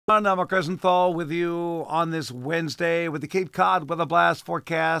I'm Mark Rosenthal with you on this Wednesday with the Cape Cod Weatherblast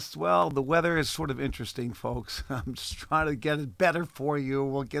forecast. Well, the weather is sort of interesting, folks. I'm just trying to get it better for you.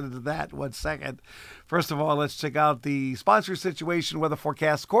 We'll get into that in 1 second. First of all, let's check out the sponsor situation weather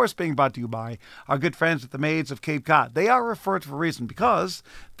forecast, of course, being brought to you by our good friends at the Maids of Cape Cod. They are referred for a reason because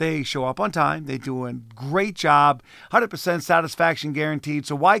they show up on time. They do a great job, 100% satisfaction guaranteed.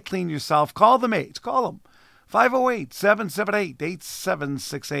 So why clean yourself? Call the Maids. Call them.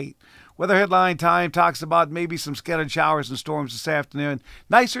 508-778-8768. Weather headline time talks about maybe some scattered showers and storms this afternoon.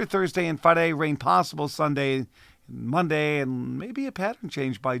 Nicer Thursday and Friday. Rain possible Sunday and Monday. And maybe a pattern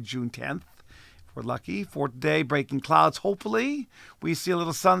change by June 10th. If we're lucky. For today, breaking clouds. Hopefully, we see a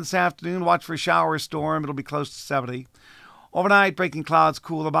little sun this afternoon. Watch for a shower or storm. It'll be close to 70. Overnight, breaking clouds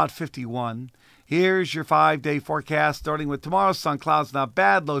cool about 51. Here's your 5-day forecast, starting with tomorrow. Sun, clouds, not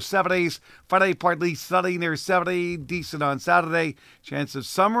bad. Low 70s. Friday, partly sunny, near 70. Decent on Saturday. Chance of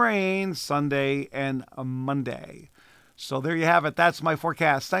some rain Sunday and Monday. So there you have it. That's my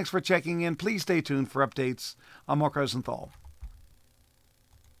forecast. Thanks for checking in. Please stay tuned for updates. I'm Mark Rosenthal.